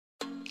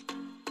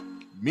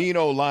Mean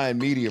Old Lion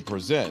Media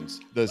presents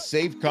the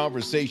Safe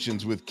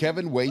Conversations with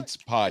Kevin Waits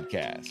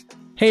podcast.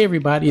 Hey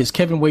everybody, it's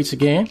Kevin Waits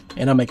again,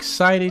 and I'm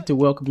excited to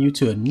welcome you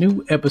to a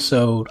new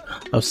episode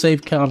of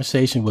Safe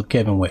Conversation with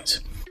Kevin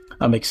Waits.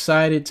 I'm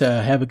excited to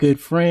have a good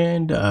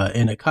friend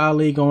and a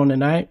colleague on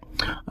tonight,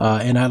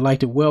 and I'd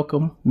like to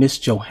welcome Miss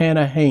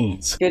Johanna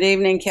Haynes. Good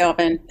evening,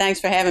 Kelvin. Thanks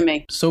for having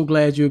me. So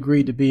glad you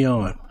agreed to be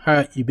on. All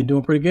right, you been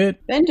doing pretty good?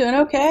 Been doing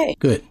okay.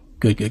 Good.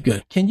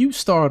 Can you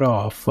start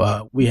off,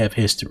 we have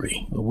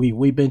history.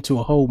 We've been to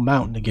a whole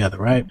mountain together,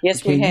 right?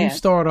 Yes, we have. Can you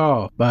start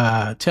off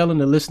by telling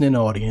the listening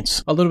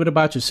audience a little bit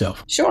about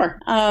yourself? Sure.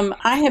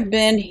 I have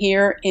been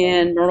here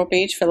in Myrtle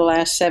Beach for the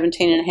last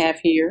 17 and a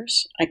half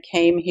years. I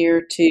came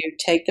here to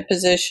take the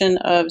position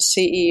of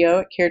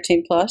CEO at Care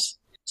Team Plus.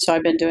 So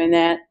I've been doing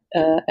that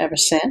ever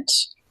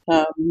since.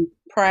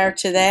 Prior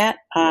to that,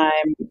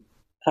 I'm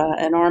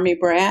an Army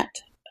brat.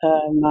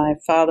 My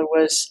father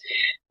was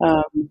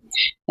in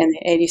the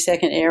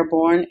 82nd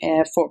Airborne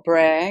at Fort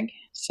Bragg,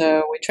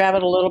 so we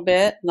traveled a little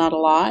bit, not a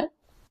lot.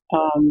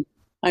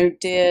 I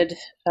did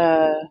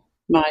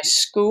my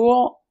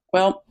school.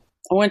 Well,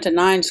 I went to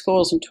 9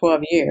 schools in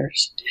 12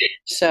 years,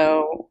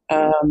 so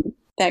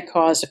that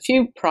caused a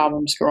few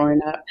problems growing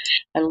up.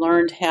 I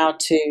learned how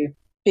to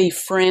be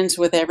friends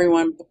with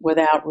everyone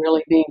without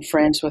really being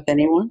friends with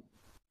anyone,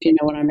 if you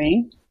know what I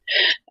mean.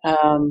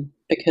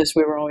 Because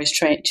we were always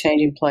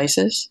changing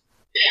places.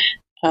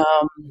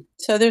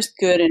 So there's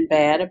good and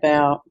bad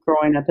about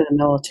growing up in the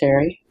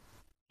military.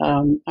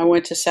 I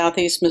went to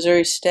Southeast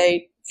Missouri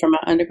State for my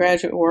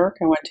undergraduate work.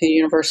 I went to the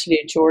University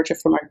of Georgia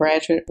for my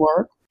graduate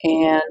work.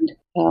 And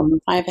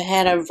I've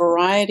had a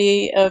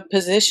variety of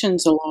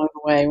positions along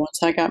the way.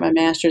 Once I got my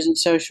master's in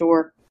social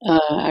work,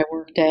 I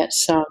worked at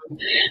some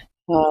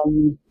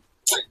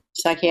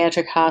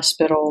psychiatric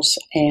hospitals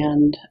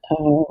and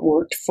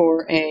worked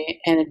for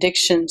an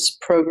addictions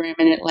program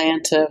in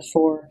Atlanta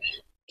for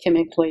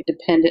chemically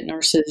dependent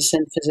nurses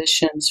and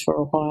physicians for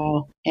a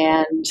while.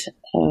 And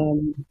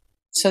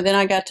so then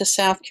I got to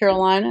South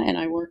Carolina and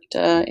I worked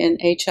in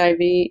HIV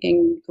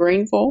in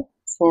Greenville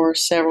for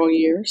several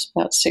years,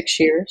 about 6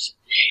 years,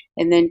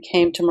 and then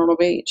came to Myrtle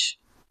Beach.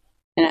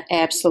 And I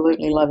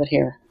absolutely love it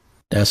here.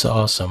 That's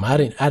awesome. I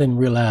didn't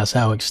realize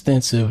how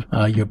extensive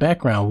your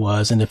background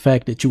was and the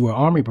fact that you were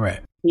Army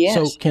brat. Yes.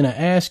 So can I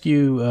ask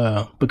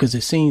you, because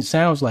it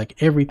sounds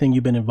like everything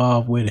you've been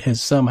involved with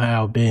has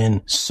somehow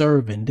been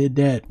serving. Did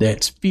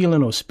that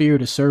feeling or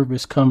spirit of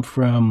service come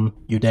from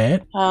your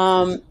dad?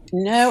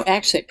 No,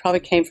 actually, it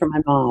probably came from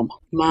my mom.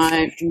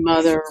 My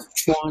mother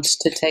wants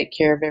to take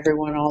care of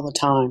everyone all the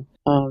time.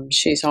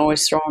 She's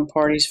always throwing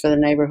parties for the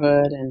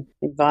neighborhood and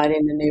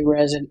inviting the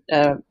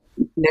new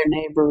their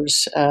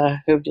neighbors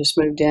who've just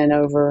moved in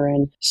over.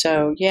 And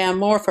so, yeah,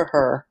 more for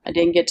her. I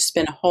didn't get to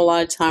spend a whole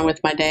lot of time with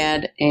my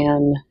dad,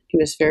 and he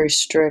was very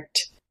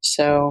strict.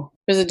 So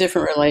it was a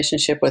different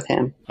relationship with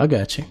him. I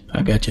got you.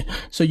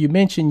 So you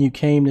mentioned you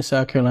came to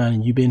South Carolina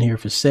and you've been here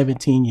for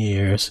 17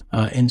 years.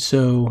 And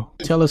so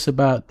tell us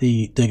about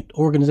the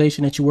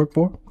organization that you work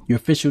for, your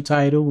official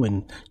title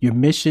and your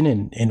mission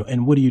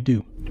and what do you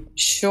do?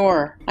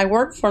 Sure. I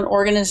work for an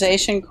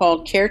organization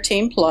called Care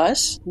Team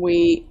Plus.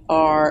 We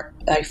are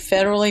a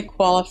federally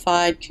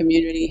qualified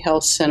community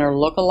health center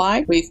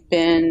lookalike. We've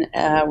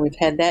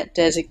had that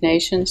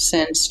designation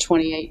since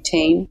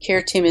 2018.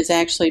 Care Team has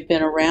actually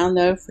been around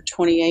though for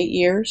 28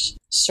 years,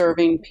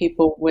 serving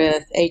people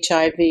with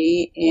HIV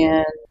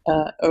in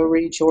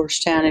Horry,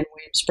 Georgetown, and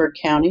Williamsburg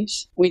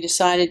counties. We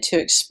decided to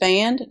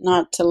expand,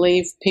 not to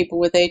leave people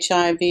with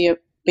HIV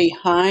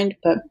behind,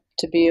 but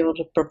to be able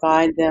to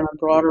provide them a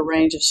broader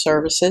range of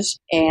services.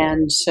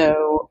 And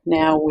so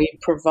now we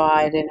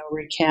provide in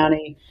Horry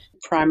County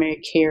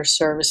primary care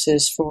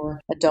services for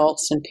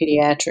adults and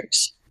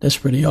pediatrics. That's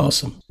pretty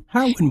awesome.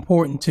 How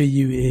important to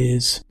you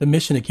is the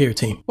mission of Care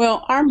Team?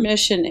 Well, our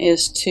mission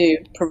is to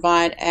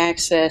provide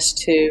access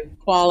to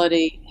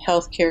quality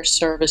healthcare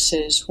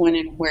services when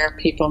and where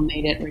people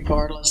need it,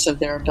 regardless of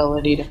their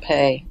ability to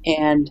pay.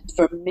 And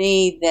for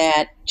me,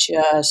 that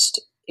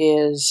just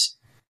is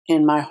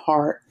in my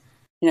heart.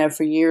 You know,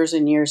 for years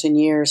and years and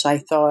years, I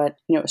thought,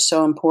 it was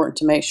so important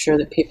to make sure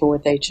that people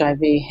with HIV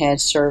had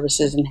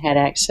services and had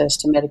access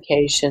to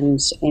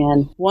medications.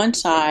 And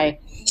once I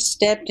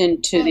stepped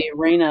into the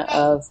arena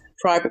of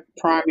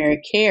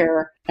primary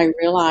care, I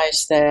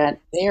realized that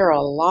there are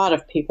a lot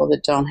of people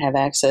that don't have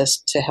access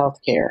to health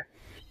care.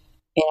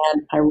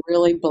 And I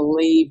really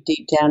believe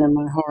deep down in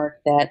my heart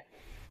that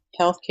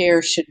health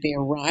care should be a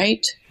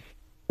right,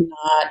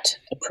 not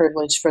a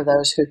privilege for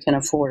those who can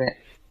afford it.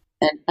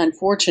 And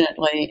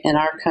unfortunately, in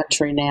our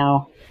country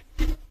now,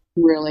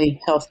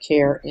 really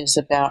healthcare is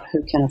about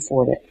who can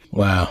afford it.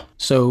 Wow.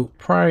 So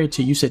prior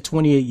to, you said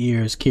 28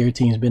 years, Care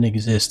Team's been in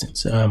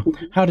existence.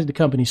 How did the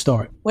company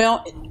start?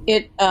 Well,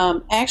 it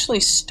actually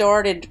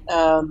started,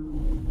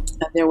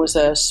 there was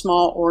a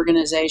small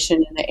organization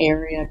in the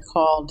area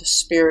called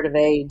Spirit of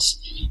AIDS.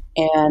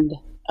 And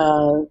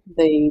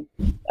the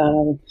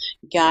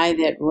guy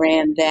that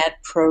ran that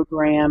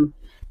program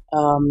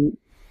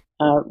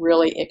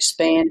really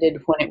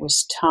expanded when it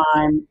was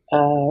time,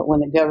 when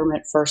the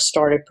government first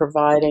started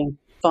providing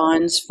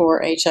funds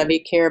for HIV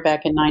care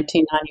back in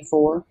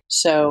 1994.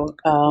 So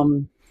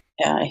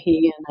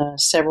he and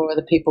several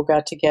other people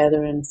got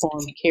together and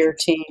formed a care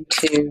team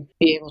to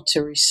be able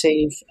to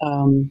receive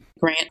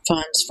grant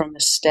funds from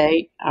the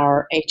state.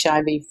 Our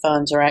HIV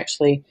funds are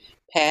actually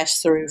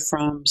passed through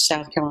from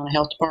South Carolina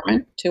Health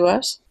Department to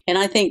us. And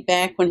I think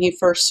back when he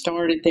first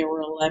started, there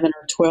were 11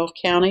 or 12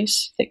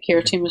 counties that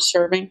Care Team was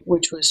serving,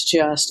 which was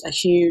just a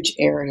huge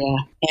area.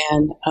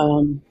 And I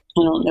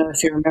don't know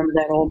if you remember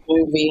that old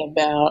movie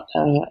about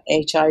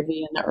HIV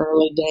in the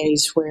early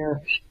days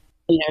where,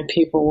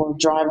 people were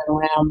driving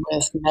around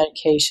with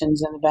medications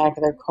in the back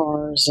of their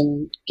cars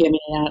and giving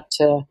it out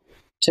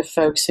to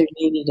folks who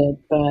needed it.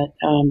 But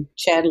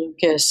Chad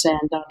Lucas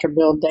and Dr.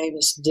 Bill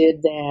Davis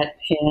did that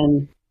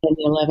in the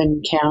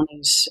 11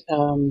 counties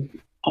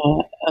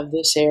of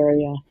this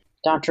area.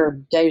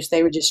 Dr. Davis,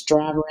 they would just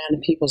drive around to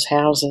people's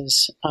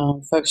houses.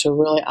 Folks were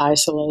really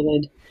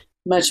isolated,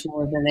 much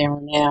more than they are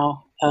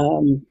now.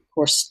 Of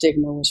course,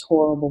 stigma was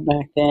horrible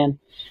back then.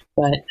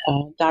 But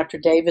Dr.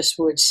 Davis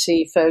would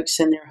see folks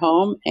in their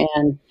home,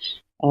 and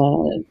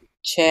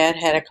Chad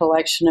had a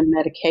collection of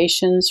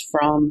medications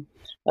from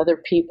other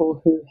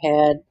people who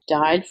had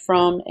died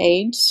from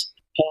AIDS.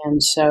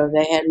 And so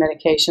they had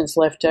medications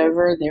left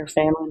over. Their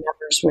family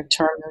members would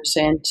turn those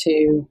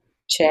into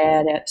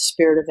Chad at the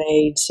Spirit of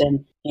AIDS,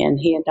 and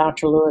he and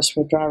Dr. Lewis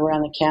would drive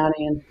around the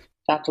county, and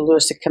Dr.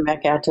 Lewis would come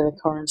back out to the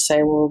car and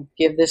say, well,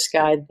 give this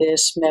guy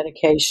this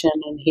medication,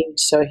 and he'd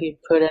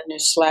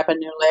slap a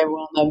new label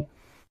on the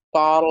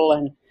bottle,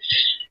 and,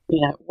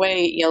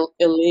 way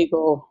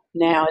illegal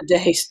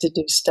nowadays to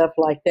do stuff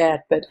like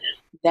that. But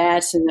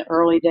that's in the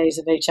early days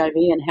of HIV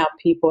and how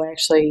people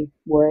actually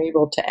were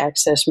able to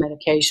access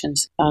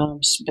medications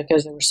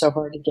because they were so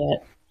hard to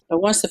get.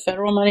 But once the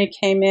federal money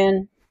came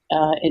in,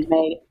 it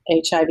made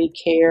HIV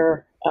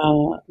care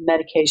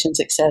medications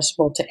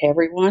accessible to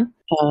everyone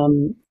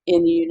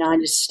in the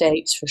United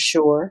States for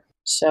sure.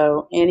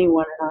 So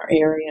anyone in our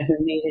area who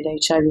needed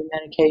HIV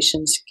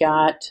medications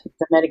got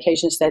the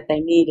medications that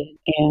they needed.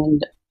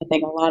 And I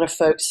think a lot of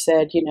folks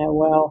said,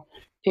 well,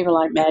 people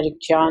like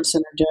Magic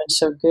Johnson are doing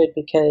so good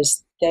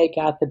because they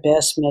got the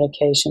best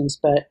medications.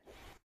 But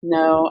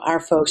no,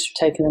 our folks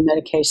were taking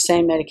the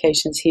same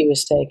medications he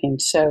was taking.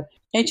 So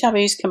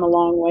HIV's come a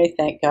long way,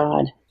 thank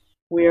God.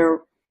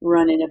 We're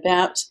running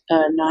about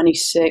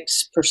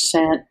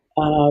 96%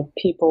 of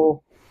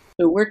people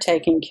who we're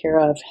taking care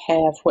of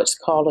have what's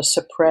called a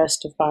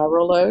suppressed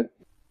viral load,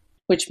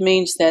 which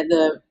means that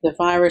the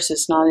virus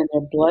is not in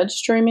their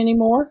bloodstream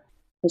anymore.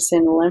 It's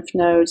in lymph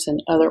nodes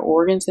and other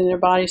organs in their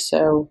body.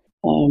 So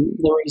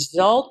the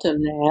result of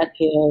that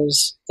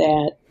is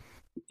that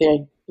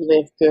they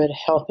live good,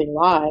 healthy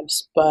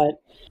lives. But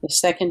the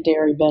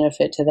secondary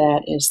benefit to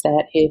that is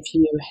that if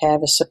you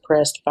have a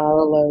suppressed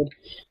viral load,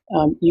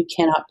 you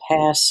cannot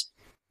pass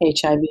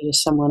HIV to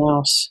someone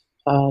else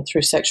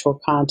through sexual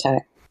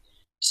contact.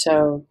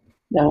 So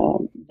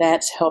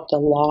that's helped a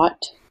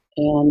lot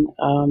in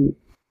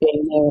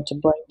being able to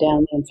bring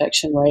down the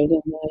infection rate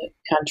in the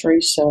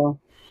country. So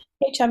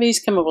HIV's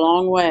come a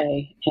long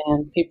way,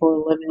 and people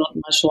are living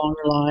much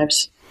longer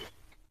lives.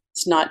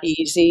 It's not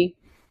easy.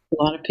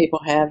 A lot of people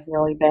have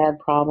really bad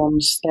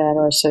problems that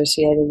are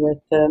associated with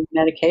the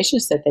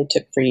medications that they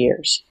took for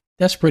years.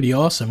 That's pretty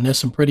awesome. That's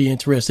some pretty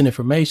interesting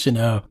information.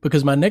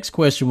 Because my next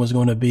question was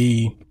going to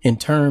be in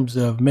terms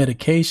of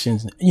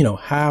medications,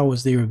 how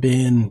has there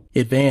been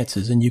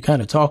advances? And you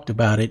kind of talked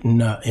about it.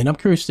 And I'm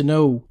curious to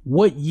know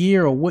what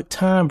year or what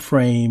time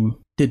frame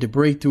did the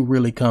breakthrough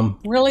really come?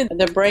 Really,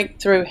 the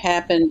breakthrough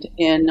happened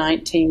in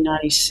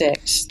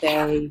 1996.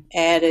 They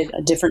added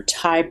a different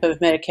type of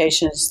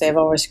medications. They've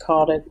always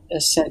called it,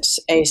 since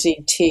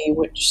AZT,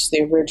 which is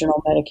the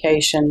original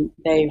medication.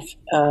 They've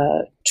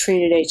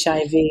treated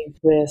HIV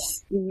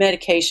with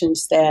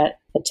medications that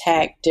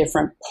attack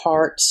different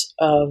parts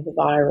of the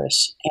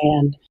virus.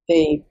 And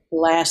the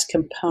last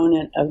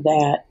component of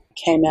that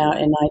came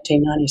out in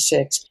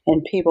 1996,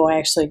 and people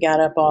actually got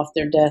up off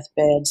their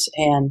deathbeds,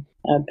 and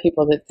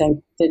people that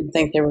didn't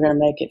think they were going to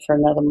make it for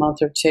another month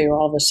or two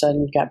all of a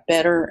sudden got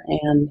better,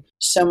 and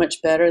so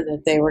much better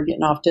that they were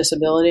getting off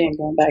disability and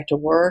going back to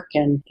work,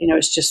 and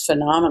it's just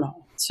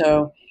phenomenal.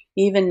 So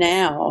even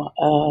now,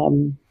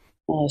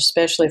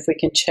 especially if we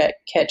can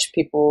catch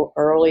people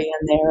early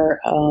in their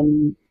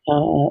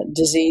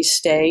disease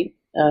state,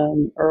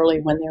 early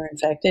when they're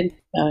infected,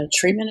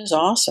 treatment is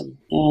awesome.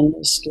 And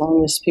as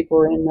long as people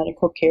are in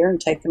medical care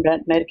and take their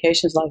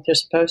medications like they're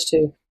supposed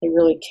to, they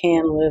really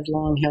can live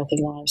long,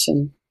 healthy lives.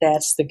 And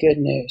that's the good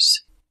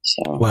news.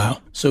 So wow.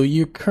 So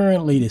you're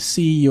currently the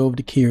CEO of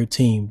the Care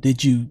Team.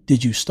 Did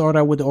you start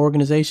out with the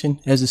organization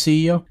as the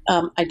CEO?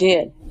 I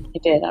did.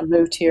 I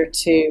moved here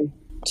to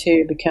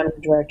become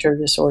the director of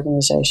this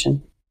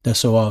organization. That's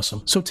so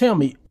awesome. So tell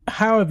me,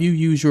 how have you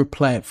used your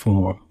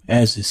platform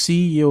as the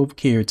CEO of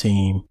Care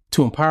Team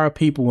to empower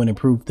people and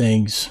improve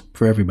things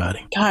for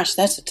everybody? Gosh,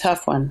 that's a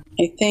tough one.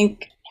 I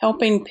think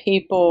helping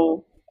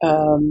people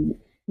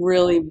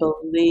really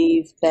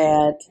believe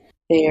that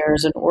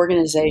there's an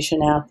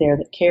organization out there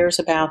that cares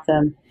about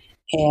them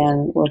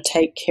and will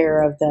take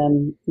care of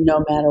them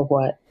no matter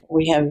what.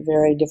 We have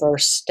very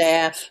diverse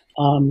staff.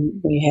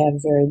 We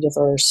have very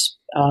diverse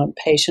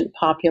patient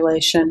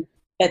population.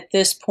 At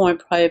this point,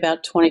 probably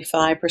about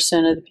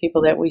 25% of the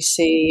people that we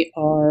see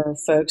are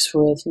folks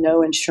with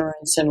no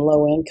insurance and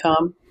low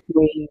income.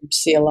 We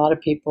see a lot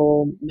of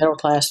people,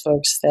 middle-class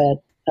folks,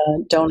 that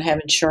don't have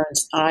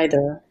insurance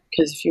either,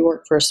 because if you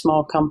work for a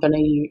small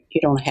company, they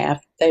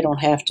don't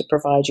have to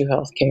provide you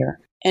health care.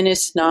 And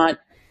it's not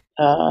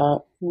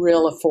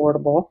real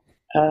affordable.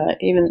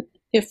 Even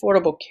the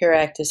Affordable Care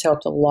Act has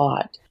helped a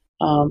lot.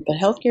 But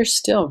healthcare is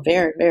still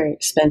very, very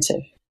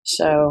expensive.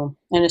 So,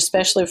 and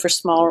especially for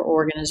smaller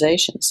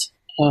organizations,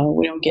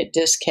 we don't get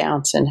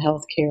discounts in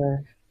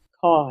healthcare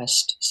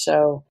cost.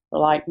 So,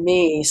 like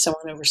me,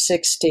 someone over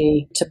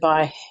 60, to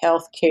buy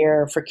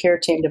healthcare, for Care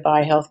Team to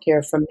buy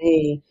healthcare from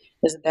me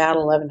is about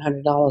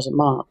 $1,100 a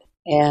month.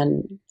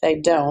 And they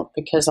don't,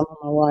 because I'm on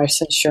my wife's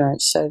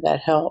insurance, so that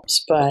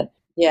helps. But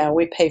yeah,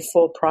 we pay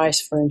full price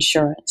for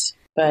insurance.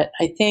 But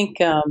I think,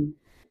 kind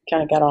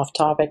of got off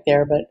topic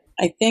there, but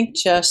I think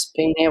just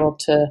being able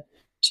to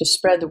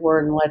spread the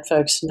word and let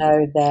folks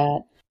know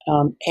that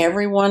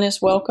everyone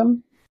is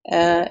welcome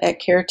at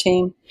Care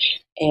Team,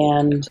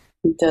 and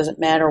it doesn't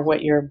matter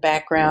what your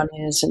background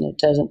is, and it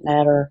doesn't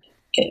matter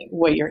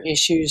what your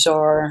issues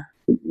are,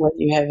 whether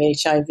you have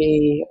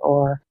HIV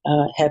or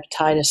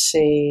hepatitis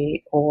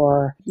C,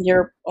 or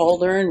you're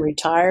older and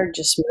retired,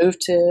 just move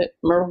to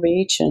Myrtle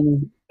Beach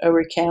and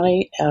Overy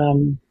County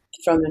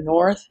from the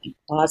north.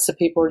 Lots of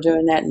people are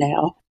doing that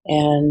now.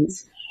 And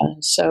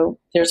so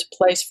there's a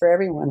place for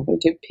everyone. We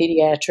do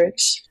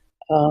pediatrics.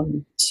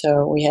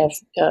 So we have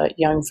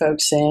young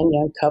folks in,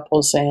 young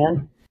couples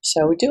in.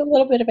 So we do a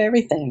little bit of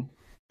everything.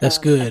 That's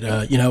good.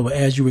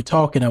 As you were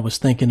talking, I was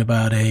thinking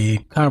about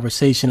a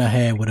conversation I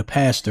had with a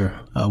pastor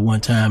one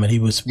time, and we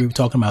were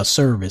talking about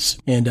service.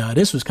 And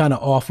this was kind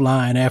of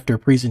offline after a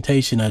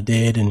presentation I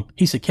did. And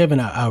he said, Kevin,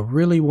 I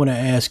really want to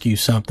ask you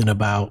something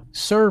about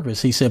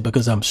service. He said,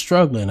 because I'm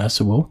struggling. I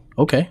said, well,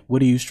 okay,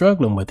 what are you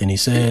struggling with? And he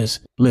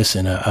says,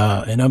 listen,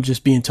 and I'm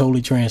just being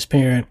totally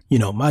transparent.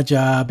 My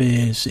job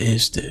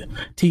is to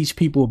teach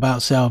people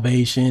about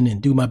salvation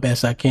and do my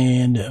best I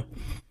can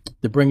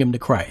to bring him to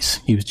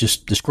Christ. He was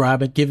just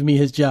giving me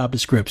his job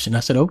description.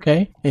 I said,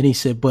 okay. And he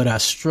said, but I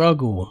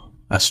struggle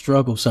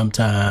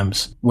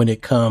sometimes when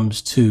it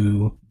comes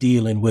to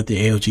dealing with the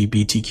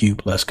LGBTQ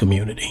plus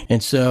community.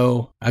 And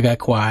so I got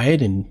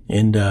quiet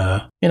and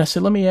I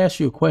said, let me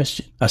ask you a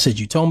question. I said,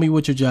 you told me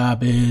what your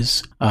job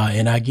is,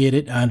 and I get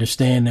it. I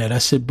understand that. I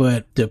said,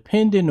 but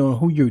depending on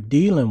who you're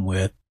dealing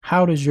with,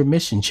 how does your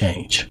mission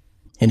change?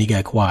 And he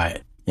got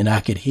quiet, and I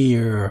could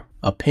hear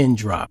a pin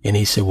drop. And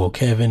he said, well,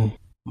 Kevin,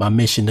 my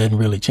mission doesn't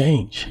really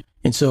change.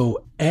 And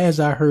so as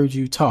I heard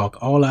you talk,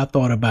 all I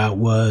thought about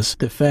was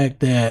the fact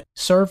that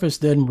service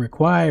doesn't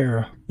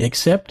require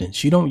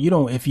acceptance. You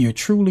don't, if you're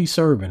truly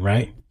serving,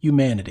 right?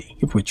 Humanity.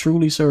 If we're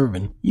truly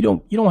serving, you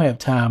don't have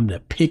time to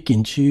pick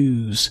and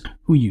choose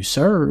who you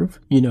serve.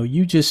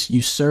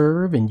 You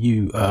serve and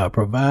you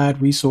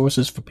provide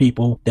resources for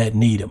people that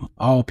need them,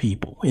 all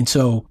people. And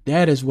so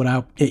that is what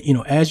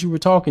as you were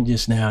talking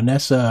just now, and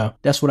that's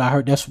what I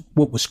heard. That's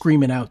what was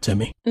screaming out to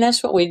me. And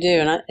that's what we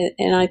do.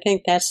 And I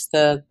think that's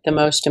the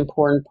most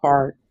important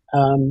part.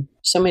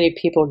 So many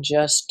people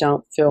just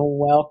don't feel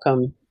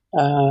welcome.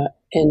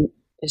 And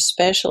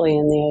especially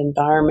in the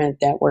environment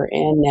that we're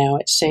in now,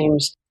 it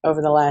seems over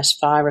the last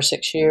 5 or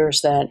 6 years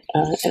that,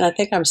 and I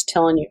think I was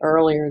telling you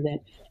earlier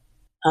that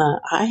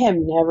I have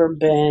never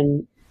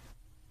been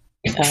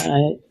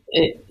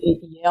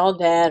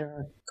yelled at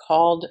or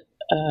called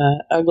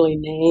ugly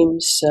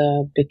names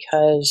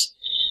because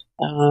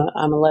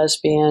I'm a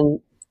lesbian.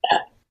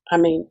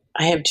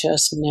 I have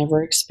just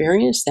never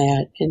experienced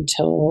that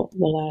until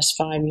the last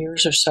 5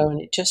 years or so. And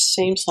it just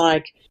seems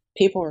like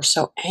people are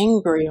so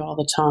angry all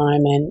the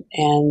time,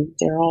 and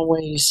they're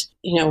always,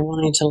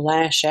 wanting to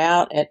lash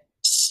out at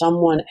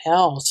someone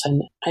else.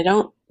 And I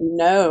don't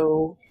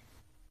know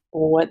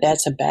what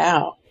that's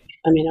about.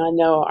 I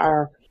know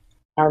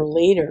our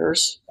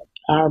leaders,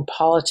 our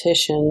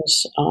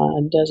politicians,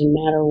 doesn't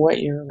matter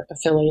what your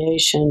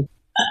affiliation,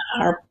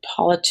 our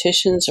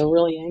politicians are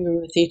really angry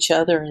with each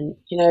other. And,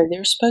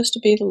 they're supposed to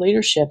be the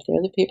leadership.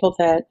 They're the people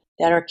that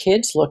our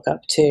kids look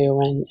up to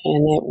and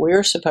that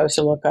we're supposed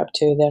to look up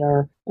to, that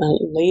are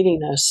leading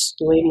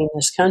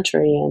this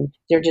country. And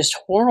they're just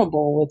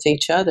horrible with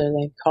each other.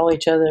 They call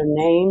each other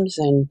names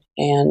and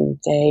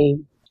they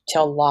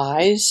tell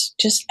lies,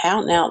 just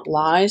out and out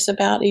lies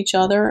about each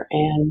other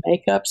and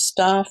make up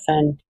stuff.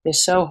 And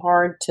it's so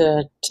hard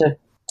to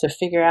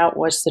figure out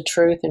what's the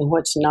truth and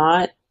what's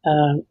not.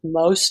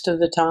 Most of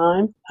the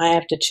time, I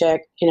have to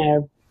check,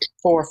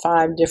 4 or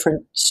 5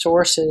 different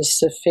sources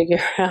to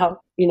figure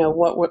out,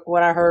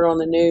 what I heard on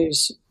the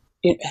news,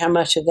 how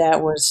much of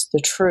that was the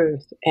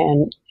truth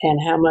and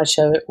how much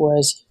of it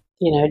was,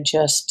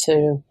 just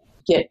to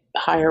get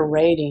higher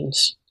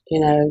ratings.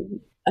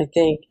 I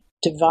think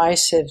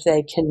divisive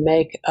they can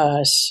make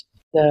us,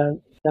 the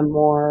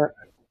more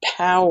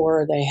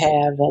power they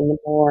have and the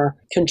more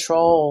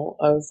control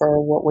over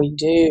what we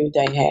do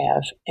they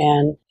have.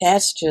 And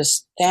that's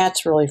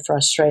really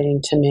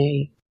frustrating to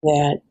me,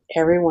 that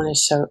everyone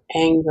is so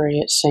angry,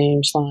 it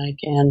seems like,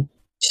 and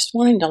just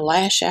wanting to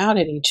lash out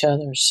at each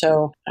other.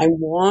 So I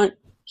want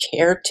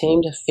Care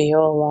Team to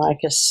feel like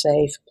a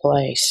safe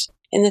place.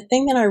 And the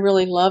thing that I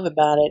really love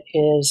about it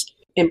is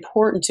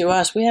important to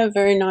us. We have a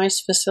very nice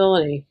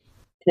facility,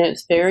 and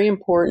it's very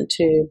important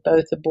to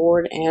both the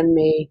board and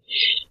me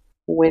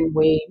when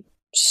we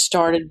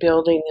started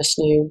building this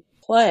new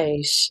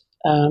place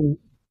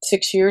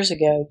 6 years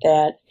ago,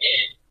 that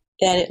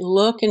it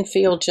look and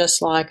feel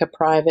just like a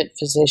private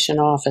physician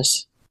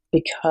office,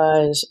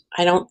 because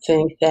I don't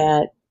think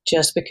that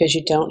just because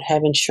you don't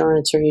have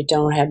insurance or you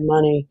don't have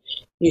money,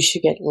 you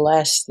should get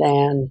less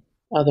than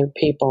other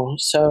people.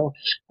 So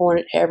I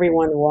wanted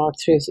everyone who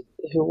walked through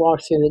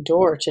the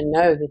door to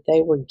know that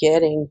they were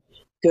getting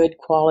good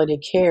quality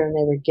care and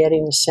they were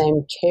getting the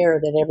same care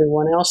that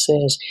everyone else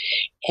is.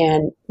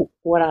 And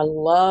what I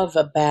love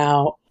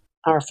about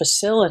our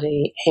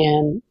facility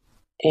and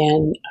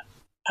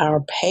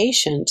our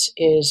patients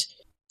is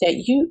that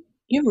you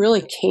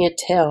really can't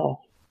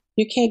tell.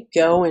 You can't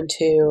go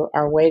into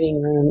our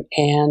waiting room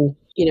and,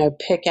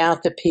 pick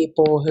out the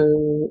people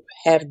who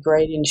have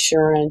great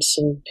insurance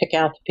and pick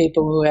out the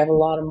people who have a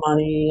lot of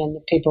money and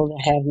the people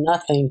that have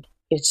nothing.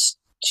 It's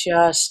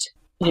just,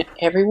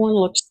 everyone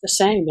looks the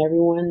same.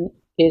 Everyone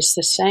is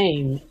the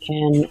same.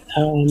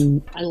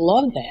 And I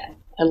love that.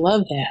 I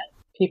love that.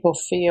 People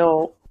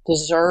feel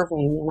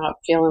deserving. They're not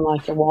feeling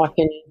like they're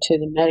walking into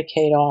the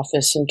Medicaid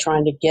office and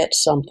trying to get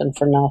something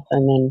for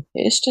nothing. And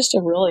it's just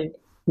a really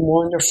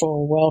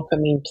wonderful,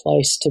 welcoming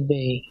place to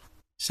be.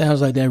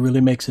 Sounds like that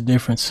really makes a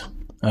difference.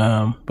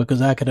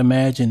 Because I could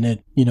imagine that,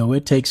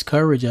 it takes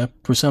courage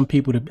for some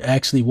people to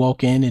actually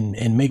walk in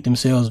and make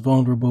themselves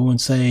vulnerable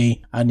and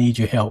say, I need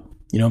your help.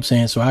 You know what I'm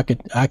saying? So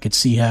I could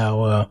see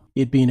how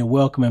it being a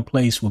welcoming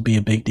place would be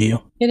a big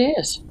deal. It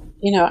is.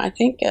 I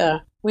think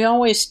we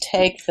always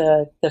take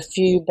the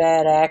few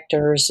bad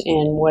actors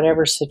in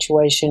whatever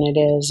situation it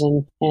is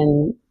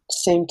and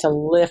seem to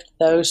lift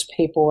those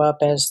people up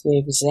as the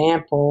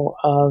example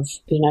of,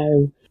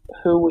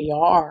 who we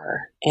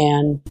are.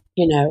 And,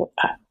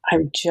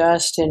 I'm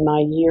just in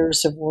my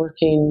years of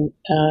working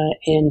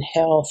in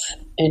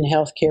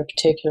healthcare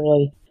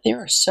particularly, there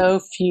are so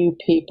few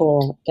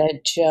people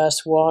that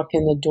just walk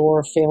in the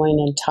door feeling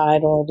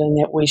entitled and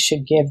that we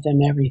should give them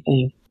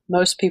everything.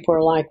 Most people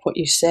are like what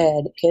you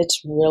said.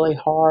 It's really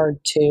hard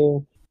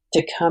to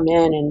come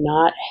in and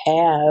not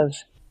have,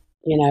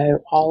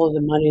 all of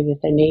the money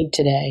that they need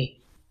today,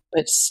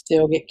 but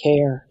still get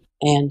care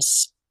and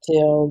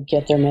still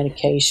get their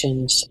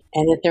medications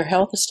and that their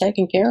health is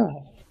taken care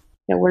of.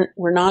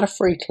 We're not a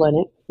free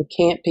clinic. We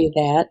can't be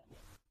that.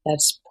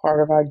 That's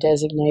part of our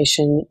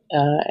designation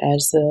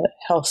as the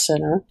health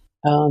center.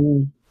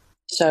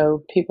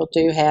 So people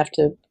do have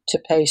to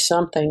pay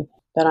something,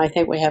 but I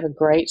think we have a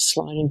great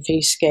sliding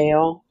fee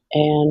scale.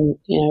 And,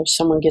 if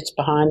someone gets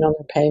behind on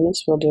their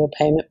payments, we'll do a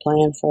payment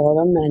plan for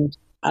them. And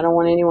I don't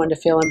want anyone to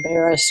feel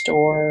embarrassed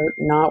or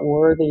not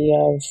worthy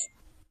of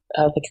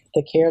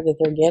the care that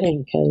they're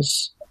getting,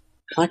 because,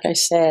 like I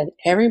said,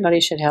 everybody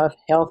should have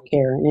health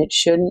care, and it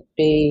shouldn't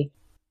be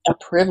a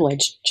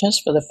privilege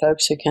just for the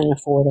folks who can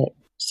afford it.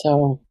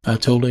 So I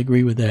totally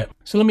agree with that.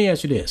 So let me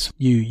ask you this.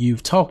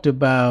 You've talked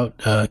about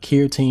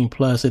Care Team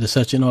Plus. It is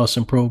such an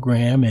awesome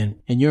program, and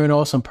you're an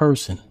awesome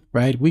person,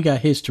 right? We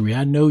got history.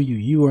 I know you.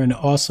 You are an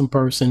awesome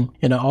person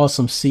and an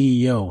awesome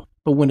CEO.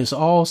 But when it's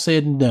all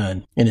said and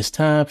done, and it's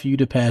time for you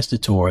to pass the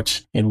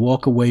torch and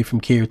walk away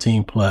from Care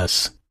Team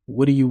Plus,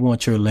 what do you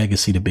want your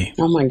legacy to be?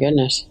 Oh my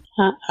goodness.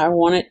 I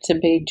want it to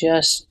be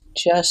just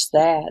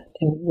that.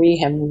 And we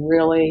have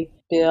really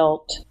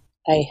built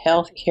a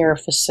healthcare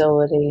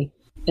facility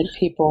that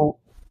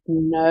people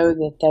know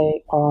that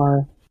they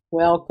are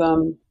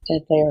welcome,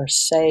 that they are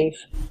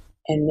safe,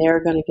 and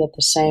they're going to get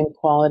the same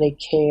quality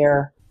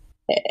care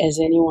as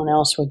anyone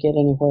else would get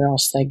anywhere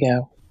else they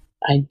go.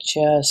 I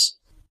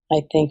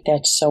think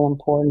that's so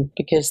important,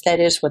 because that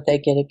is what they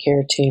get at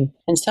Care Team.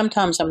 And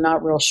sometimes I'm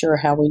not real sure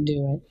how we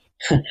do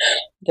it.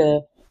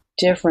 The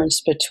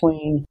difference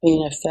between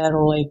being a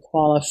federally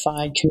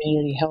qualified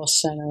community health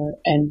center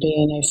and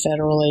being a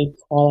federally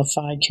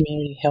qualified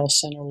community health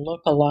center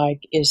look-alike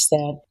is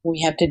that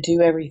we have to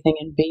do everything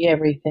and be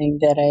everything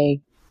that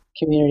a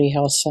community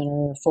health center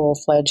or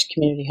full-fledged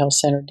community health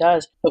center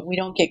does, but we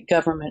don't get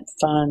government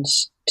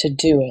funds to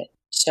do it.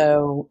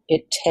 So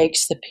it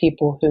takes the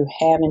people who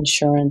have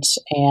insurance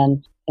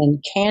and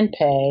can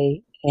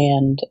pay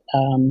and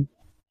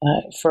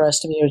for us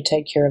to be able to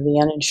take care of the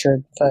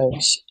uninsured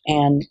folks.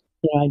 And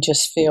I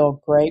just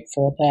feel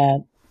grateful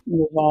that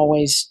we've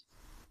always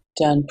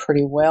done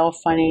pretty well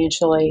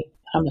financially.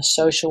 I'm a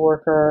social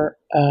worker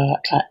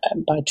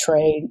by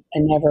trade. I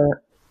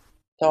never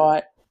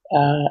thought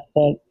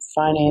that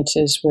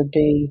finances would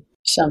be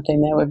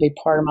something that would be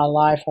part of my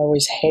life. I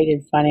always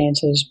hated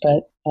finances,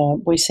 but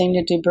we seem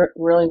to do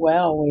really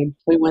well. We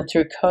went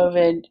through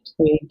COVID.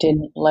 We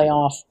didn't lay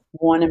off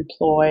one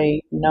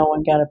employee. No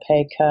one got a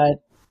pay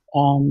cut.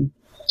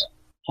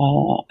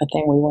 I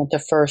think we went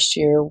the first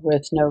year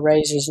with no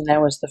raises, and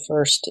that was the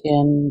first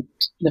in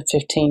the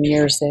 15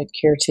 years that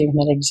Care Team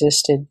had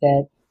existed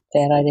that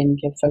I didn't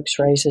give folks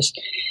raises.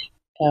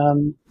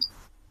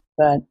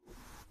 But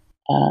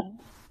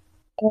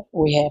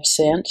we have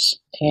since,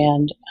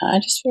 and I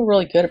just feel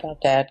really good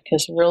about that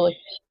because really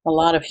a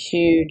lot of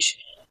huge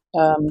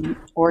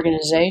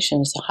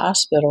organizations, the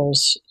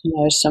hospitals,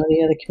 some of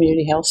the other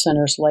community health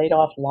centers laid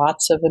off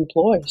lots of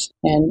employees,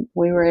 and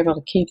we were able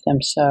to keep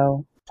them.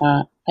 So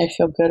I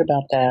feel good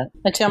about that.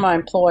 I tell my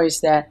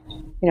employees that,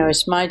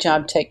 it's my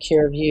job to take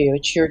care of you.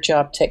 It's your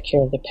job to take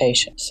care of the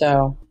patient.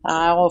 So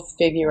I'll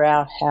figure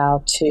out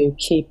how to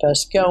keep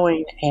us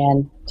going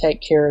and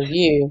take care of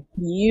you.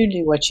 You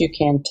do what you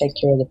can to take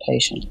care of the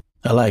patient.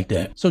 I like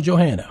that. So,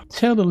 Johanna,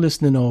 tell the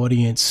listening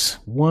audience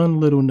one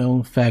little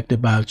known fact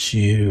about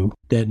you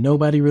that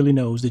nobody really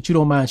knows that you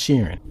don't mind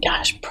sharing.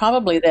 Gosh,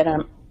 probably that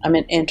I'm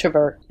an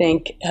introvert.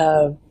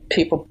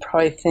 People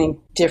probably think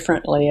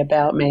differently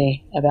about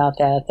me, about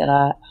that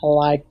I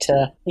like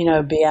to,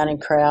 be out in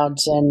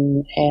crowds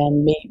and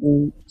meet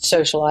and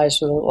socialize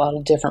with a lot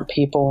of different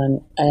people.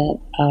 And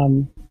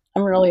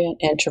I'm really an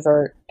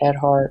introvert at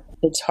heart.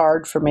 It's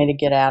hard for me to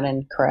get out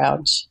in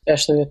crowds,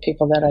 especially with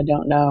people that I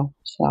don't know.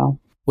 So.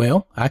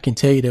 Well, I can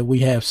tell you that we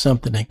have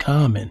something in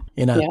common.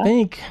 And I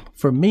think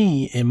for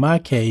me, in my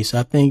case,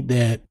 I think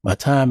that my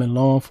time in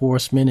law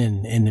enforcement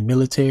and in the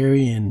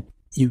military, and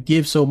you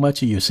give so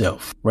much of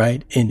yourself,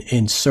 right,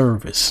 in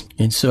service.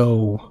 And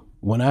so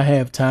when I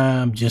have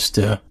time just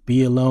to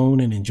be alone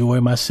and enjoy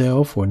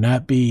myself or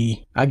not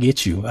be, I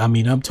get you. I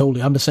mean, I'm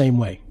the same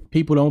way.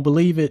 People don't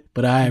believe it,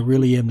 but I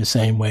really am the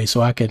same way. So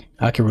I can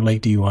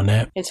relate to you on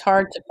that. It's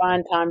hard to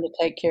find time to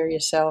take care of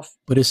yourself.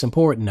 But it's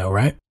important though,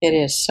 right? It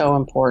is so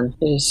important.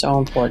 It is so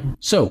important.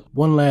 So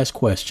one last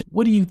question.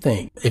 What do you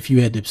think, if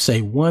you had to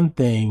say one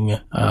thing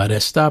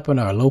that's stopping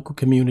our local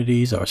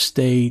communities, our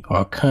state,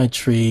 our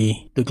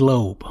country, the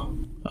globe,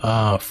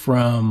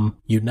 from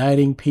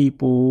uniting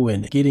people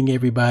and getting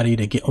everybody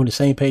to get on the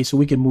same page so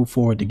we can move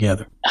forward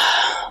together?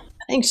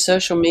 I think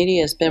social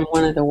media has been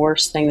one of the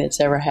worst things that's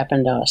ever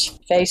happened to us.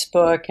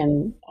 Facebook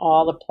and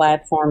all the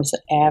platforms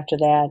after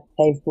that,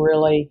 they've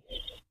really,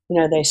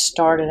 they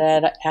started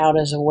out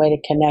as a way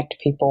to connect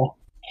people.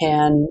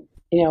 And,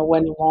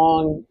 when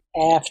long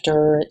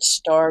after it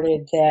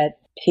started that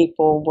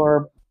people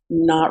were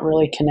not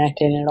really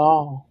connected at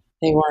all.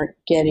 They weren't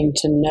getting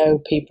to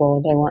know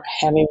people. They weren't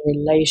having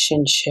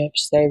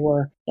relationships. They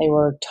were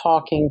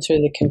talking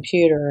through the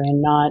computer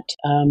and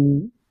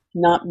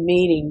not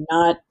meeting,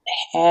 not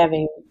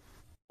having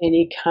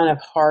any kind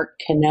of heart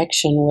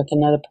connection with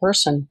another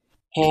person.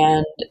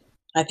 And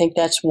I think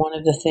that's one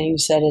of the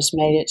things that has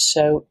made it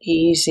so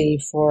easy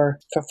for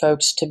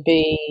folks to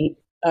be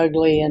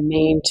ugly and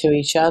mean to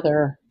each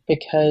other,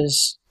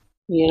 because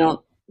you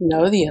don't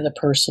know the other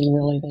person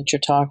really that you're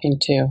talking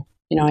to.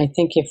 I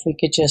think if we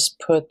could just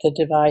put the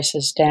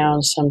devices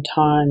down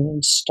sometime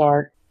and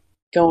start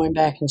going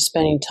back and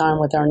spending time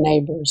with our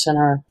neighbors and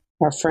our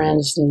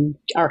friends and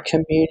our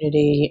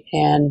community,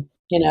 and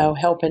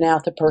helping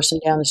out the person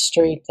down the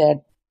street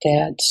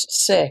that's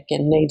sick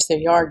and needs their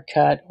yard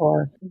cut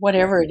or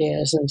whatever it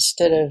is,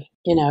 instead of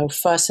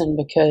fussing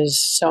because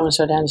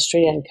so-and-so down the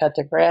street hadn't cut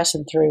their grass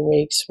in 3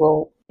 weeks.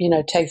 Well,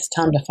 take the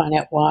time to find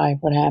out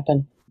what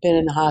happened, been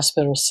in the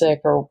hospital sick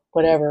or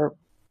whatever.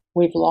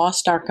 We've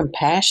lost our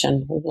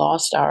compassion. We've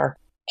lost our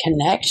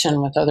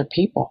connection with other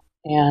people.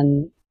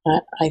 And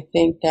I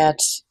think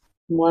that's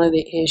one of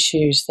the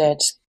issues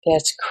that's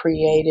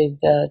created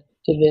the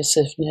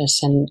divisiveness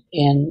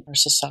in our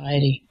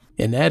society.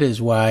 And that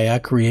is why I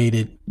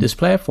created this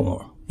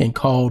platform and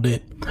called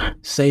it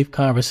Safe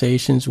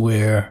Conversations,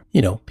 where,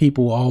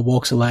 people all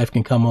walks of life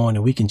can come on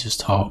and we can just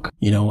talk.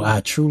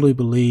 I truly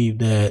believe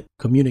that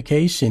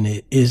communication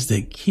is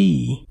the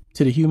key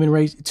to the human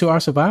race, to our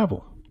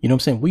survival. You know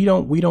what I'm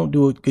saying? We don't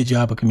do a good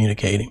job of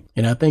communicating.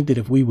 And I think that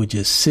if we would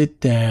just sit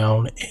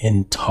down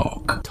and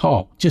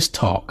just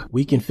talk,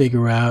 we can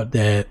figure out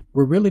that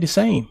we're really the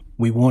same.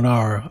 We want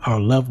our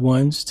loved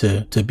ones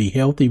to be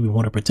healthy. We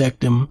want to protect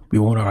them. We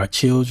want our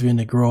children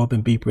to grow up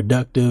and be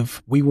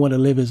productive. We want to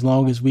live as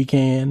long as we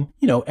can.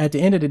 At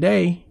the end of the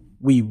day,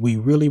 we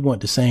really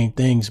want the same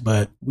things,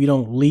 but we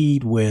don't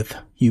lead with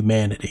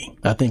humanity.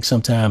 I think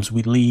sometimes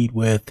we lead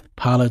with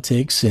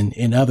politics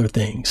and other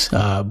things.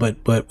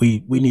 But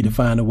we need to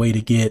find a way to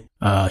get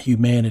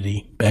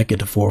humanity back at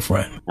the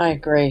forefront. I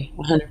agree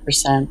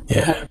 100%.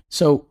 Yeah.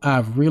 So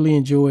I've really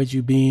enjoyed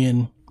you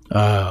being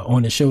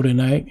on the show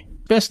tonight,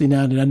 especially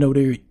now that I know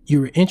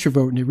you're an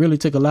introvert and it really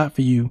took a lot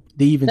for you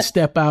to even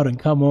step out and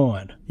come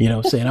on.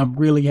 Saying I'm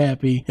really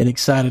happy and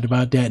excited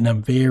about that. And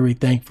I'm very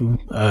thankful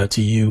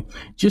to you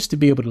just to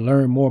be able to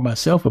learn more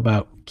myself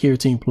about Care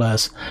Team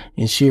Plus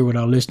and share with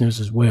our listeners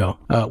as well.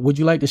 Would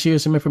you like to share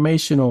some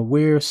information on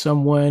where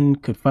someone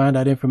could find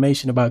out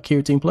information about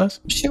Care Team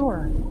Plus?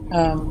 Sure.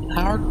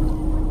 Our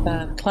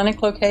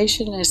clinic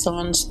location is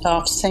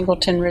off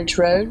Singleton Ridge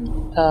Road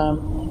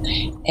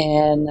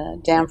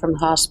and down from the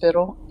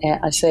hospital.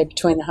 I say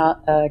between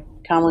the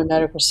Conway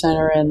Medical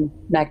Center in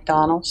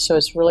McDonald, so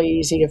it's really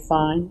easy to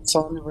find. It's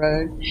on the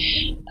road.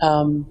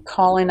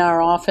 Calling our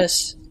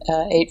office,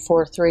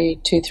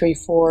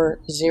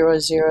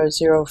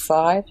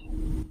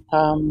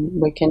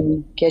 843-234-0005. We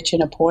can get you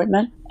an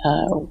appointment.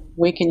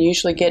 We can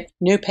usually get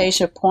new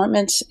patient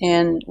appointments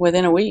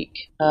within a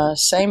week,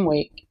 same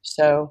week.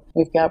 So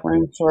we've got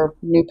room for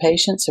new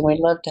patients, and we'd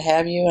love to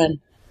have you and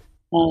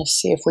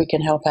see if we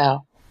can help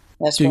out.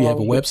 Do you have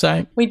a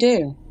website? We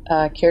do.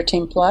 Care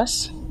Team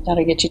Plus.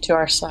 That'll get you to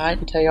our site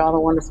and tell you all the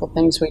wonderful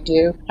things we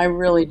do. I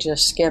really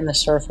just skim the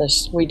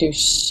surface. We do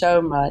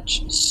so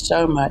much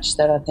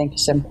that I think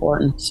is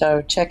important.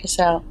 So check us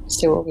out,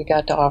 see what we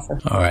got to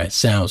offer. All right.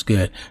 Sounds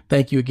good.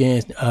 Thank you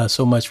again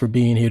so much for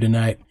being here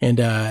tonight.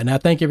 And I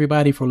thank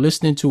everybody for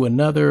listening to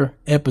another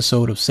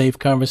episode of Safe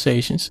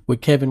Conversations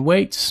with Kelvin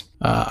Waits.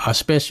 Our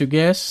special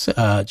guest,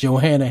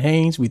 Johanna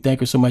Haynes. We thank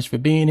her so much for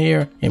being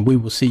here, and we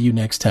will see you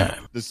next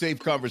time. The Safe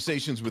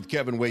Conversations with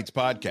Kelvin Waits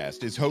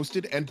podcast is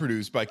hosted and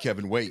produced by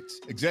Kelvin Waits.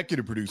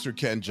 Executive producer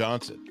Ken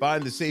Johnson.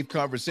 Find the Safe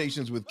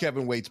Conversations with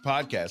Kelvin Waits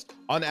podcast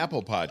on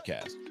Apple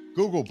Podcasts,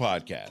 Google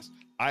Podcasts,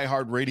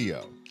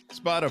 iHeartRadio,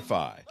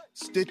 Spotify,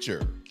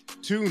 Stitcher,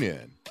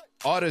 TuneIn,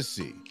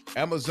 Odyssey,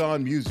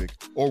 Amazon Music,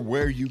 or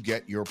where you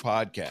get your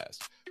podcasts.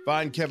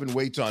 Find Kelvin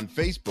Waits on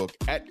Facebook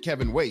at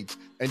Kelvin Waits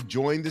and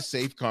join the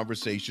Safe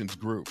Conversations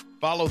group.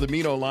 Follow the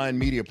Mean Line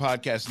Media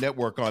Podcast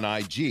Network on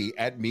IG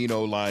at Mean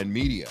Line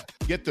Media.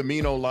 Get the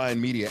Mean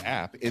Line Media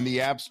app in the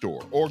App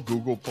Store or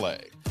Google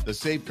Play. The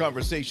Safe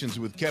Conversations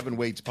with Kelvin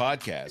Waits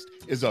podcast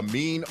is a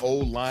Mean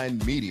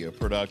Line Media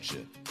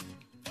production.